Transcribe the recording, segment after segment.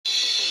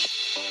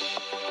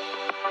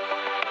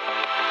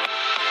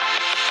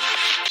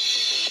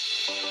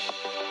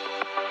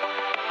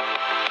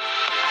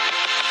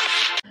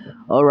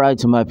All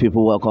right, my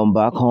people, welcome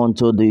back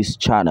onto this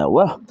channel.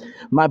 Well,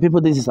 my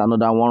people, this is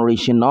another one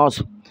reaching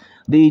us.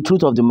 The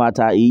truth of the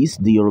matter is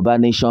the Yoruba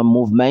Nation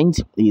movement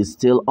is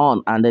still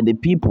on, and then the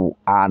people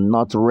are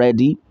not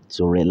ready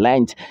to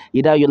relent.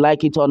 Either you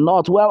like it or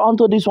not. Well,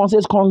 onto this one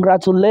says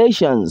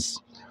congratulations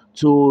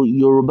to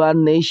Yoruba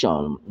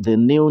Nation, the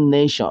new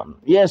nation.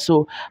 Yes,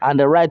 so and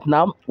right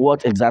now,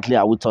 what exactly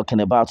are we talking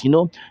about?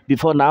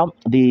 Before now,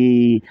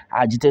 the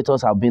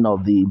agitators have been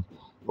of the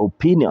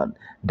opinion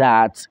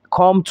that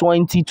come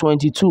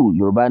 2022,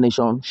 Yoruba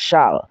Nation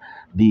shall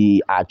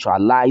be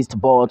actualized,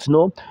 but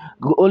no,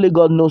 only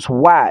God knows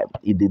why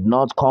it did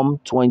not come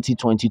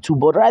 2022.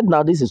 But right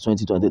now, this is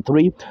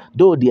 2023,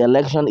 though the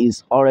election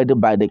is already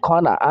by the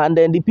corner. And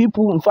then the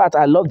people, in fact,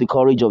 I love the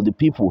courage of the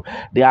people.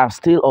 They are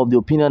still of the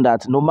opinion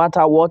that no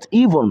matter what,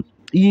 even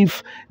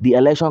if the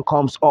election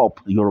comes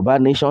up, Yoruba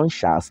Nation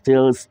shall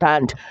still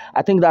stand.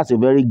 I think that's a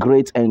very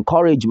great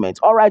encouragement.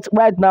 All right,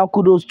 right now,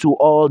 kudos to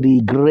all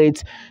the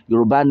great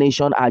Yoruba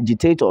Nation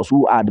agitators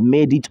who had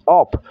made it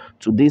up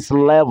to this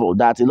level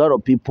that a lot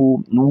of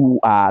people who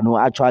are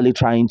actually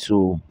trying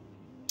to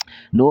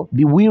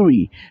be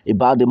weary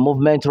about the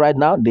movement right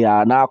now. They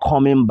are now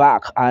coming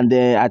back. And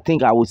I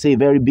think I would say a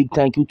very big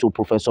thank you to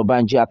Professor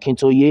Banji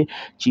Akintoye,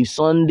 Chief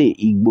Sunday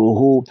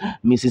Igboho,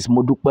 Mrs.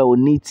 Modupe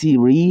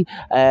Onitiri,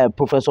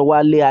 Professor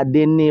Wale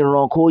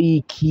Adeniran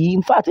Koiki.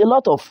 In fact, a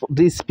lot of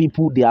these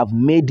people, they have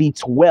made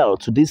it well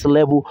to this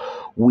level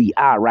we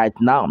are right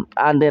now.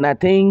 And then I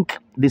think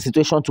the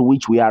situation to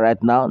which we are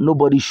right now,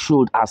 nobody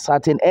should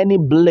ascertain any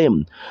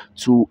blame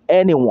to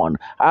anyone.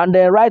 And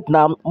then right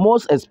now,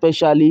 most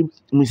especially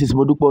Mrs.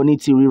 Modupe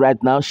Onitiri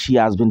right now, she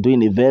has been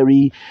doing a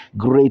very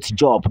great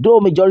job. Though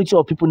majority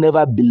of people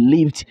never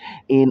believed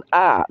in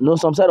her.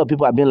 Some side of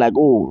people have been like,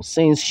 oh,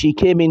 since she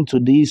came into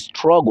this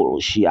struggle,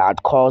 she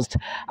had caused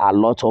a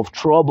lot of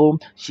trouble.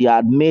 She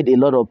had made a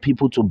lot of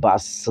people to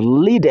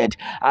backslided.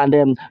 And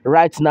then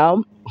right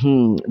now,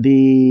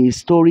 the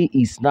story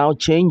is now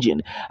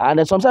changing.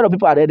 And some side of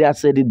people already have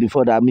said it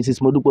before that Mrs.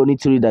 Modupe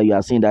Onitiri, that you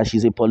are saying that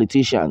she's a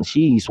politician,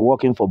 she is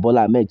working for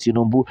Bola Ahmed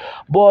Tinubu.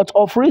 But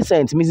of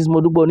recent, Mrs.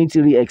 Modupe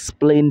Onitiri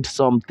explained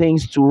some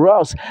things to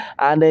us,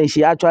 and then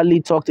she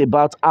actually talked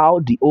about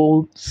how the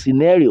whole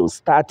scenario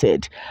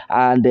started,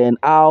 and then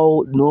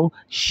how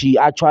she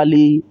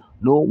actually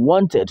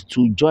wanted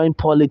to join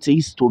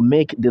politics to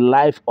make the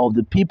life of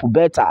the people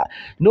better.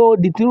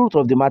 The truth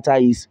of the matter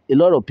is a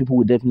lot of people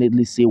will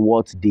definitely say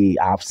what they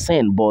have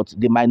seen, but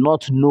they might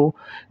not know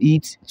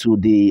it to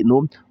the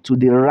to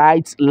the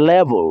right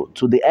level,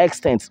 to the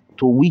extent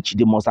to which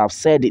they must have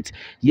said it.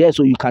 Yeah,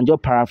 so you can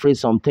just paraphrase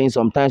some things.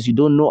 Sometimes you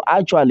don't know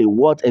actually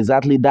what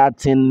exactly that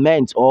thing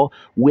meant or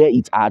where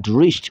it had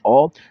reached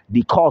or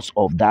the cause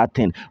of that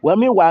thing. Well,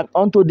 meanwhile,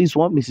 onto this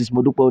one, Mrs.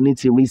 Modupe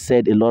Onitiri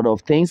said a lot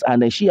of things,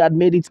 and then she had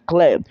made it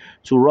clear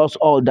to us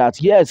all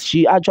that yes,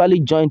 she actually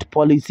joined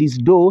politics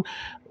though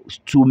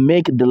to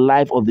make the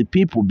life of the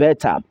people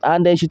better.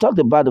 And then she talked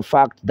about the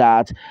fact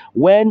that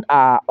when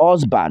her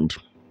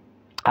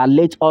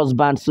late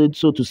husband,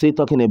 so to say,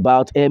 talking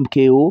about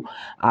MKO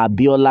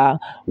Abiola,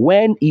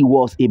 when he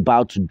was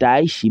about to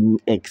die, she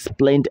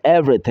explained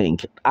everything,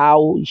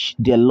 how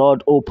the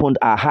Lord opened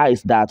her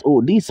eyes that,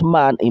 oh, this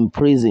man in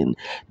prison,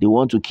 they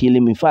want to kill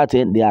him. In fact,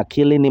 they are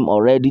killing him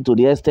already, to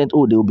the extent,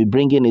 oh, they will be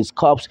bringing his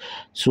corpse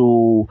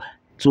to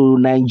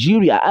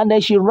Nigeria. And then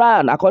she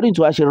ran, according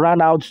to her, she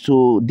ran out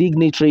to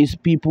dignitaries,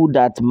 people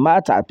that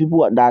matter,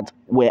 people that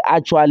were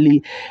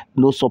actually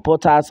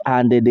supporters,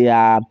 and they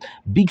are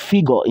big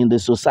figure in the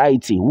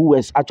society who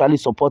was actually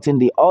supporting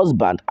the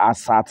husband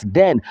as at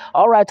then.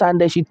 All right, and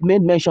then she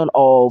made mention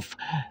of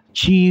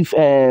Chief,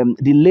 the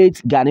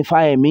late Gani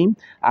Fáyẹmí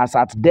as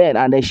at then,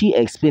 and then she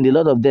explained a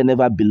lot of them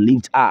never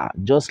believed her,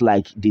 just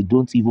like they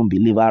don't even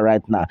believe her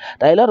right now.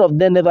 That a lot of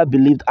them never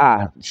believed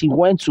her. She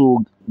went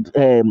to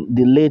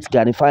the late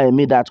Gani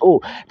Fáyẹmí that,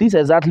 oh, this is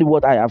exactly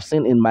what I have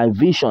seen in my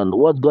vision,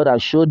 what God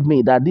has showed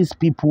me, that these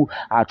people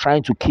are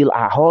trying to kill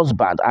her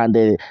husband, and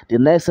the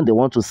next thing they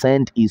want to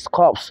send is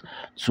corpse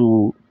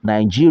to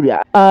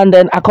Nigeria. And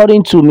then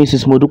according to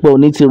Mrs. Modupe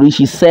Onitiri,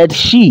 she said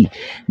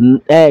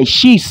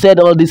she said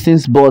all these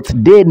things, but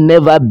they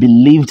never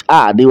believed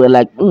her. They were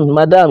like,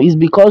 madam, it's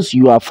because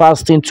you are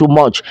fasting too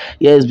much.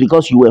 Yes,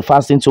 because you were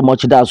fasting too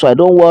much. That's why,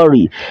 don't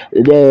worry,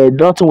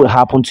 nothing will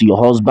happen to your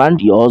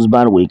husband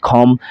will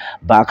come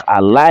back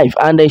alive.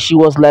 And then she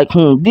was like,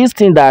 this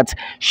thing that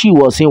she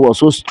was saying was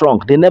so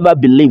strong, they never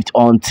believed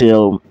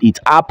until it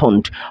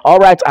happened. All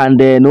right, and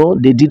then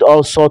they did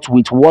all sorts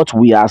with what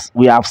we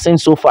have seen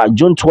so far.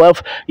 June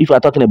 12th, if we are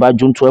talking about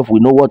June 12th, we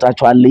know what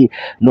actually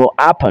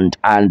happened,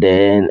 and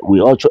then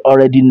we also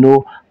already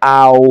know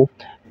how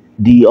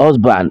the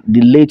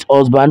late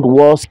husband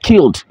was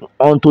killed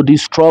onto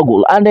this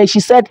struggle. And then she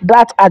said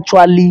that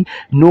actually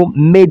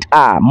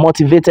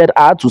motivated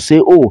her to say,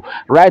 oh,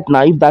 right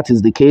now, if that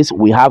is the case,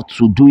 we have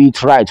to do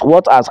it right.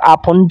 What has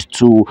happened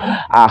to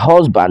her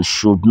husband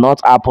should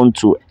not happen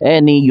to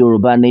any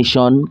Yoruba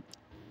Nation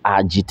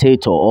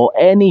agitator or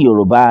any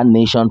Yoruba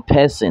nation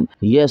person.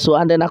 Yes, so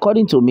and then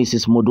according to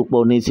Mrs. Modupe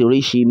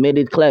Onitiri, she made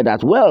it clear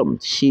that, well,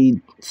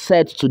 she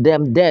said to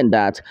them then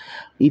that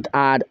it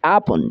had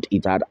happened,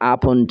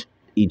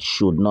 it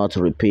should not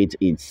repeat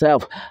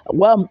itself.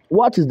 Well,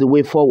 what is the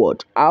way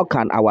forward? How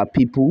can our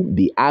people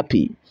be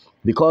happy?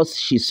 Because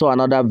she saw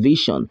another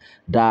vision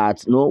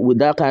that, with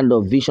that kind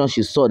of vision,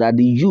 she saw that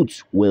the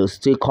youth will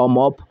still come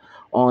up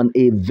on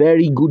a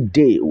very good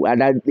day,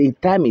 and that the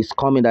time is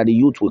coming that the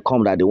youth will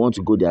come, that they want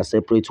to go their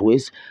separate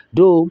ways.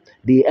 Though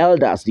the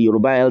elders, the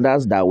Yoruba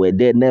elders that were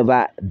there,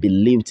 never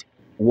believed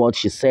what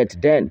she said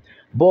then.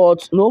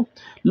 But no,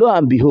 lo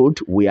and behold,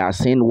 we are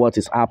seeing what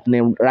is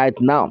happening right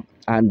now.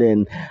 And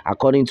then,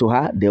 according to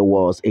her, there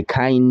was a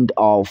kind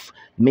of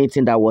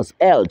meeting that was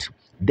held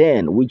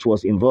then, which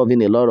was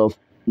involving a lot of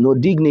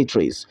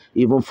dignitaries,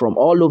 even from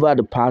all over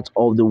the part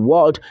of the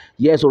world.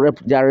 Yes, so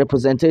their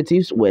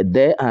representatives were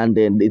there, and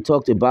then they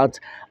talked about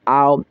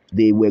how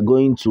they were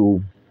going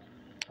to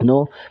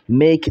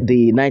make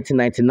the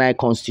 1999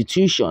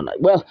 constitution.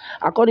 Well,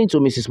 according to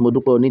Mrs.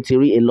 Modupe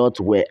Onitiri, a lot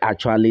were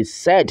actually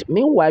said.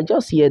 Meanwhile,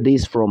 just hear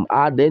this from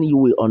her, then you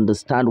will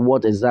understand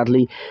what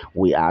exactly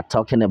we are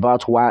talking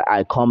about, while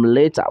I come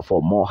later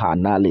for more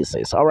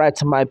analysis. All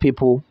right, my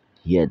people,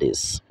 hear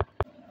this.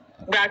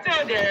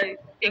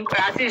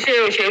 Àti ṣe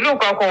òṣèlú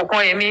kankan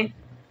kan èmi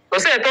kò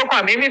sí ètò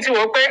kan mímí tí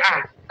wọ́n pé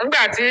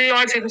nígbà tí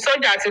wọ́n ti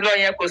sójà ti lọ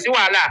yẹn kò sí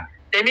wàhálà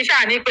tèmi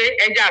ṣáà ní pé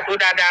ẹja tó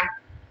dáadáa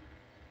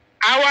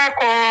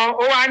awakọ̀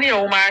ó wá ní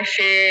òun máa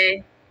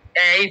ṣe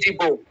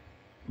ìdìbò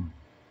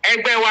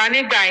ẹgbẹ́ wa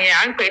nígbà yẹn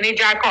à ń pè ní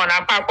JACON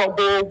àpapọ̀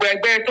gbogbo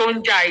ẹgbẹ́ tó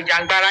ń jà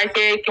ìjàngbara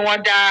pé kí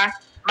wọ́n dá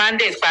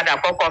mandate padà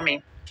fọ́kọ mi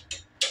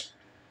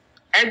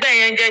ẹgbẹ́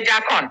yẹn jẹ́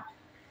JACON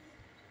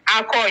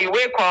a kọ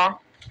ìwé kan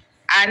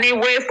a ní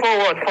way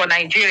forward for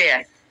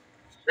Nigeria.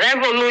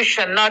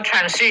 Revolution, not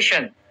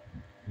transition.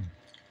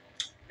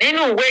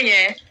 Nínú ìwé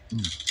yẹn,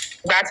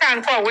 ìgbà tá à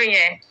ń kọ̀wé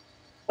yẹn,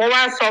 mo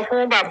wá sọ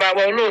fún bàbá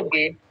wa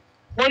olóògbé.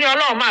 Mo ní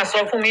Ọlọ́run máa sọ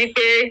fún mi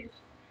pé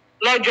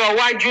lọ́jọ́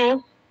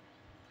iwájú,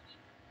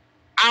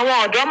 àwọn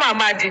ọ̀dọ́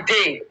máa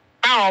dìde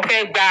báwọn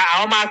fẹ́ gba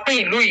àwọn máa pín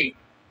ìlú yìí.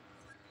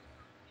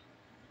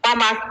 Wọ́n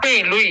máa pín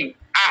ìlú yìí.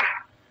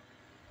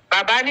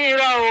 Bàbá ní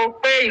irọ́ o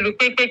pé ìlú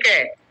pínpín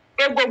kẹ̀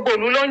pé gbogbo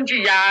ìlú ló ń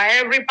jìyà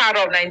every part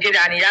of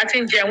Nigeria nìyà tí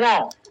ń jẹ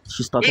wọ́n.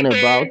 She's talking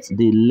about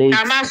the late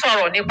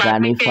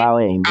Gani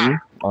Fawemi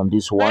on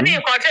this one.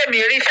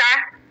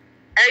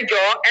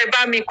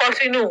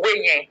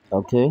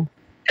 Okay.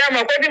 Ṣé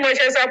mo pé bí mo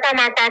ṣe sọ pé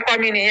ọmọ àpapọ̀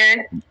mi nìyẹn?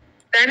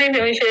 Tẹ́ni mi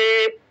ń ṣe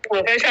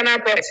professional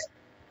press.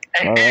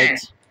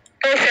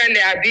 Tó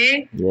ṣẹlẹ̀ àbí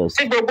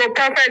tí gbogbo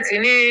prophet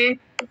ní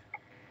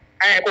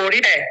kò rí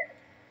bẹ́ẹ̀.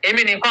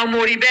 Èmi nìkan mo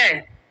rí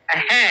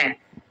bẹ́ẹ̀.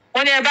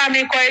 Wọ́n ní ẹ bá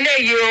mi kọ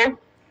eléyìí o.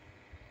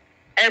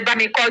 Ẹ bá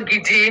mi kọ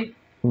gidi.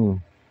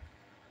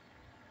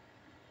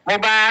 Mo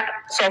bá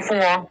sọ fún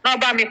wọn náà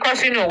bá mi kọ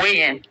sínú ìwé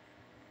yẹn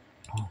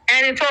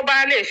ẹni tó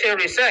bá lè ṣe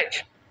research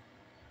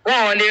wọn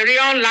ò lè rí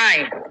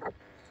online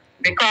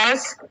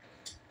because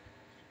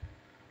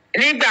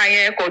nígbà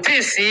yẹn kò tí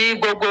ì sí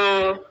gbogbo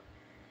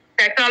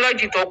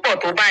technology tó pọ̀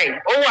tó báyìí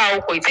ó wà o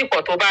kò tí ì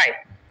pọ̀ tó báyìí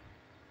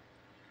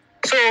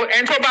so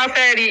ẹni tó bá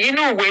fẹ́ rí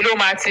inú ìwé ló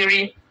máa ti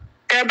rí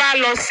tẹ́ bá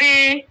lọ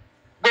sí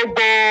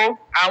gbogbo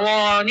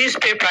àwọn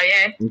newspaper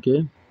yẹn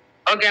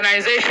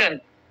organization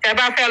tẹ́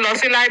bá fẹ́ lọ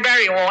sí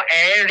library wọn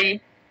rí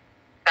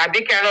tàbí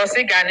kẹ́ lọ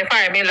sí Gani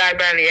Fawemi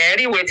library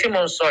rí ìwé tí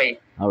mo ń sọ yìí.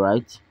 All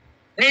right.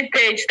 Ní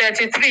page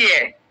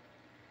 33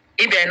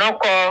 ibẹ̀ náà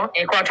kọ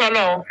nǹkan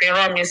tọ́lọ́run fi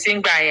rán mi sí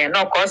gbà yẹn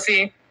náà kọ sí.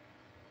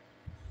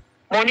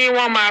 Mo ní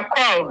wọ́n máa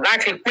call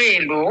láti pín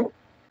ìlú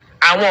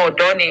àwọn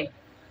ọ̀dọ́ ni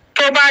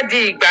tó bá di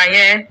ìgbà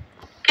yẹn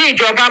kí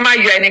ìjọba má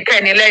yọ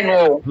ẹnikẹ́ni lẹ́nu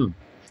o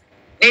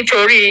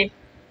nítorí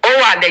ó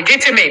wà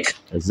legitimate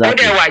ó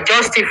dẹ̀ wà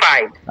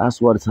justified. That's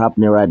what's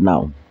happening right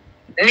now.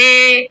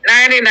 Ní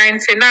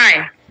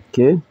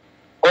 1999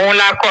 òun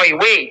la kọ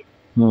ìwé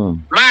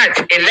March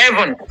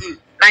 11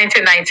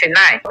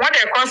 1999 wọ́n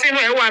dẹ̀ kọ sínú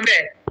ẹ̀ wà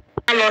bẹ́ẹ̀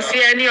wọ́n lọ sí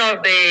any of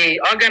the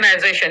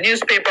organization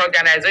newspaper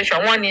organization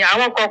wọ́n ní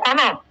àwọn kọ̀ọ̀kan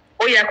náà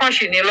ó yẹ kán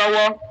sì ní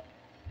lọ́wọ́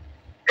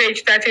page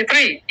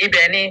 33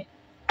 ibẹ̀ ni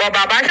bọ̀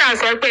bàbá ṣáà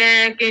sọ pé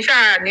kí n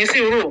ṣáà ní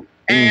sùúrù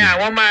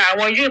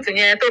àwọn youth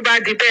yẹn tó bá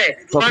di bẹ́ẹ̀.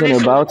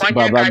 Talking about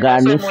Baba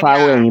Gani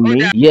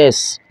Fawemi,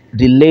 yes,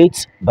 the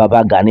late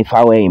Baba Gani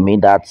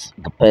Fawemi, that's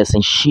the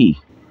person she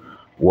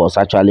was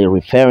actually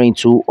referring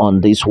to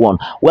on this one.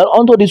 Well,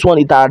 onto this one,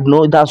 it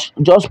has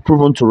just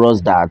proven to us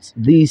that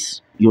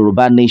this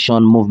Yoruba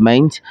nation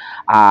movement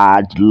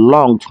had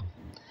long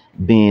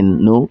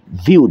been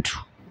viewed.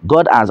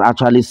 God has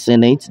actually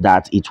seen it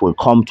that it will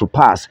come to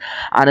pass,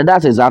 and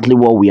that's exactly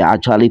what we are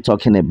actually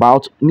talking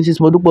about. Mrs.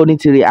 Modupe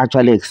Onitiri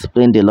actually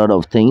explained a lot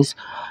of things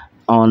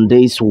on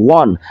this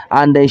one,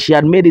 and then she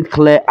had made it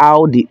clear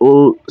how the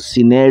whole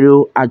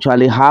scenario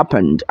actually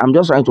happened. I'm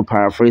just trying to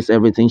paraphrase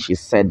everything she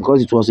said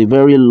because it was a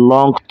very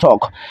long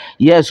talk.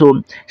 Yeah,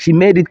 so she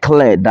made it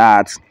clear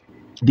that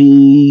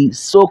the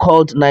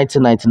so-called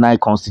 1999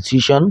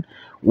 constitution,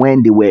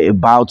 when they were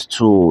about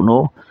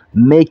to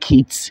make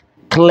it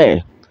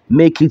clear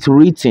make it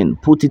written,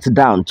 put it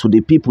down to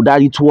the people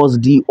that it was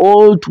the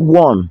old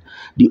one,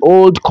 the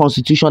old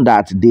constitution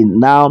that they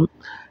now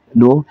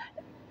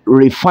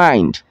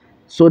refined,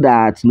 so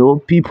that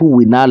people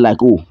will now like,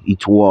 oh,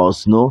 it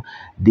was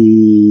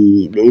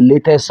the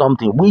latest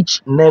something,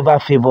 which never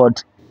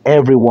favored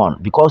everyone,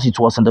 because it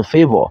was in the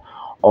favor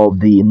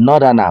of the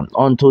northerner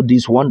until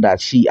this one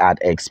that she had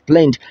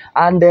explained.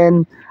 And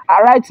then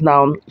right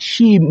now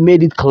she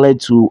made it clear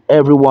to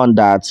everyone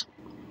that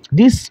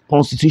this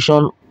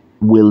constitution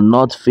will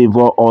not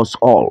favor us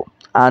all.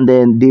 And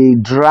then they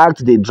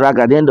dragged at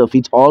the end of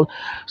it all.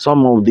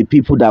 Some of the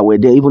people that were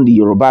there, even the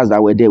Yorubas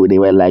that were there, they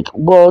were like,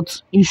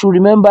 but you should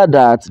remember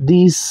that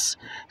this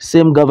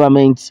same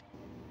government,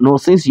 no,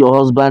 since your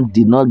husband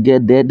did not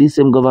get there, this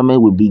same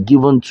government will be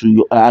given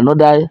to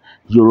another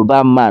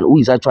Yoruba man who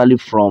is actually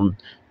from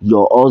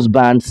your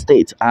husband's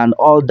state and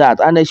all that.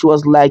 And then she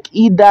was like,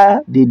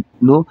 either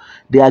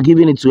they are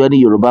giving it to any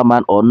Yoruba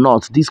man or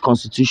not, this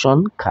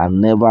constitution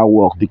can never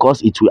work,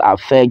 because it will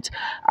affect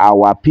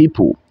our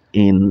people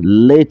in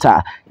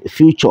later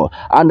future.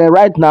 And then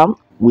right now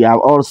we have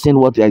all seen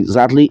what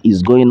exactly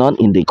is going on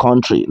in the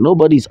country.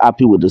 Nobody is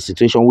happy with the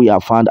situation we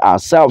have found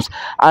ourselves.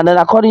 And then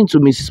according to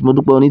Mrs.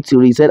 Modupe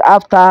Onitiri, said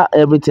after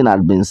everything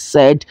had been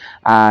said,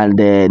 and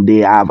they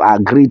have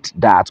agreed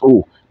that,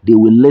 oh, they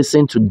will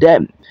listen to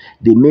them,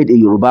 they made a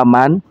Yoruba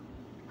man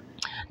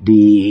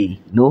the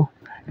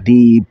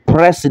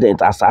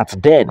president as at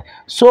then.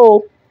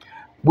 So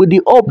with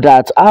the hope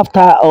that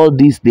after all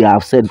this they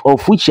have said,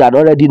 of which you had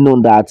already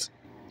known that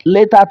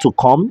later to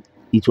come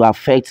it will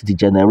affect the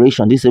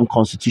generation, this same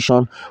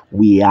constitution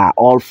we have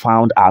all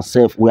found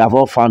ourselves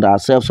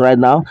right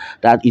now,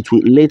 that it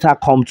will later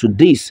come to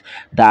this,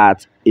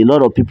 that a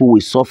lot of people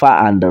will suffer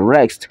and the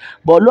rest.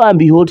 But lo and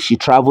behold, she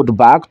traveled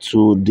back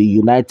to the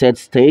United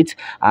States,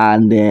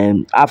 and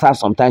then after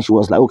some time she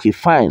was like, okay,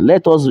 fine,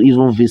 let us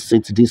even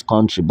visit this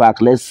country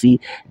back, let's see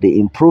the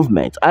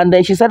improvement. And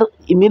then she said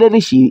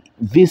immediately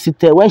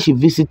when she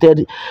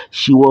visited,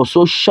 she was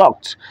so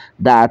shocked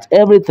that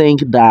everything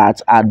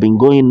that had been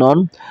going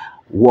on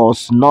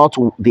was not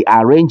the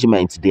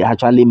arrangement they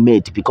actually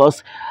made,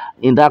 because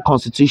in that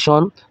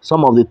constitution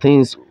some of the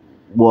things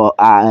were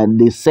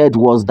they said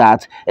was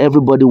that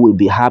everybody will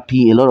be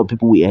happy, a lot of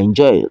people will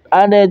enjoy it.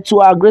 And then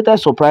to our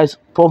greatest surprise,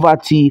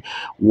 poverty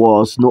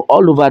was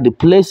all over the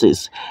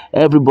places.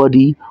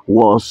 Everybody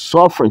was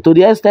suffering, to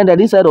the extent that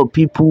this set of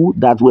people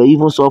that were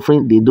even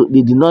suffering, they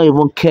did not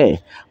even care,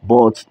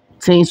 but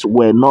things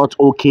were not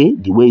okay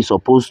the way it's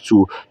supposed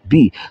to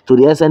be, to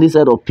the extent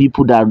set of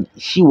people that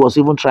she was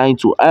even trying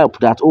to help,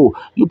 that, oh,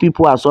 you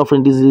people are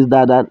suffering, this is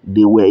that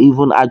they were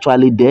even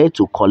actually there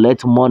to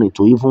collect money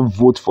to even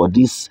vote for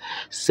this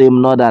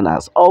same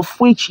northerners, of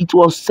which it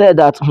was said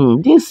that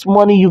this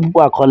money you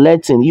people are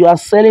collecting, you are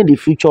selling the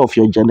future of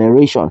your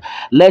generation,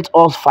 let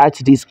us fight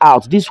this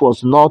out. This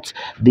was not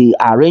the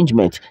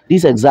arrangement,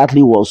 this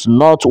exactly was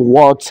not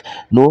what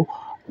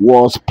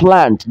was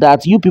planned,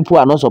 that you people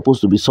are not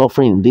supposed to be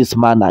suffering in this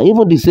manner.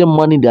 Even the same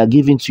money they are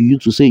giving to you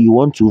to say you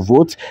want to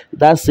vote,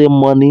 that same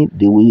money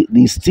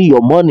they steal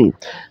your money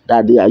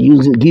that they are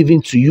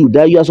giving to you,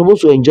 that you are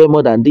supposed to enjoy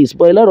more than this.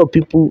 But a lot of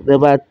people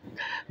never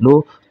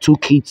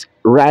took it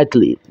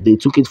rightly, they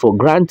took it for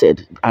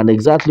granted, and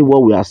exactly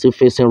what we are still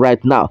facing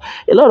right now.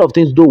 A lot of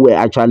things though were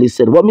actually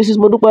said, but Mrs.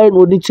 Modupe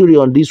Onitiri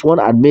on this one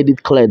had made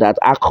it clear that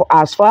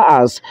as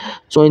far as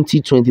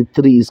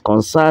 2023 is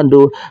concerned,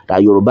 though,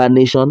 that Yoruba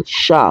nation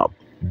shall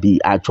be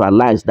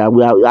actualized, that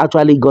we have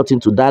actually gotten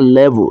to that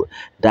level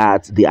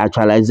that the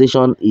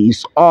actualization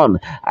is on.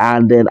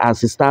 And then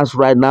as it stands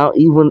right now,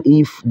 even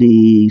if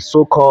the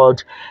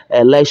so-called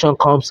election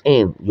comes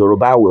in,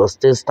 Yoruba will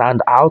still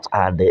stand out,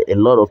 and a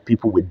lot of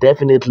people will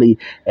definitely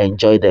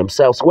enjoy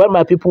themselves. Well,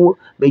 my people,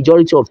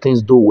 majority of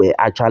things though were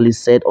actually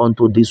said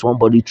onto this one,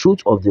 but the truth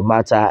of the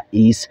matter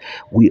is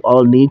we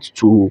all need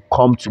to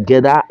come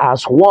together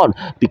as one,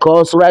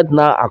 because right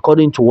now,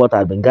 according to what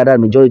I've been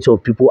gathered, majority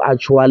of people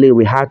actually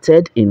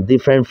reacted in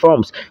different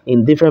forms,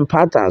 in different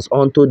patterns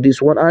onto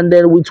this one. And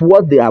then with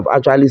what they have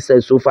actually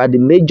said so far, the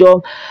major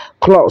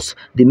clause,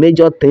 the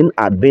major thing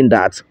had been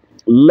that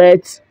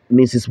let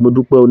Mrs.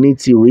 Modupe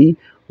Onitiri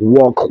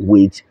work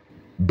with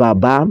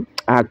Baba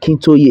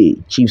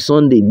Akintoye, Chief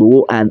Sunday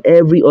Igboho, and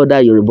every other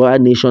Yoruba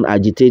nation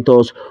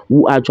agitators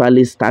who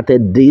actually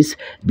started this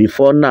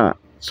before now,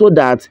 so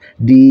that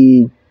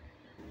the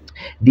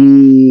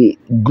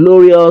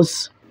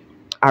glorious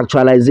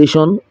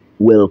actualization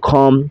will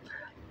come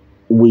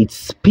with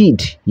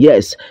speed.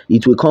 Yes,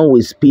 it will come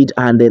with speed,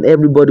 and then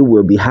everybody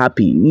will be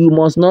happy. You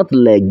must not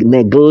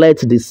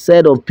neglect the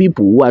set of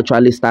people who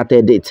actually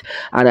started it,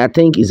 and I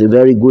think it's a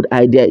very good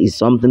idea. It's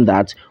something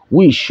that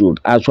we should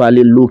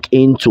actually look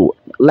into,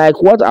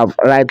 like what I've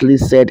rightly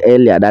said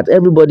earlier, that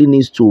everybody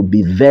needs to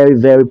be very,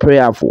 very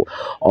prayerful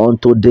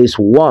onto this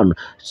one,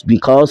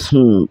 because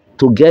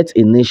To get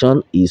a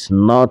nation is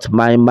not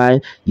my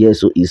mind.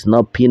 Yes, so it's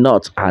not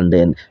peanut, and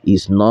then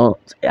it's not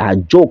a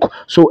joke.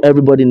 So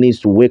everybody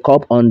needs to wake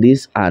up on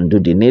this and do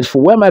the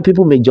needful. Well, my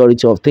people,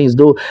 majority of things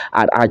though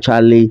had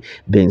actually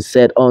been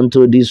said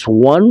onto this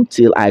one.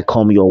 Till I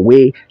come your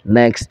way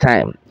next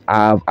time,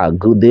 have a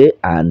good day,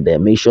 and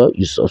make sure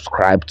you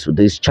subscribe to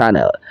this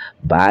channel.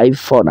 Bye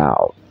for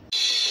now.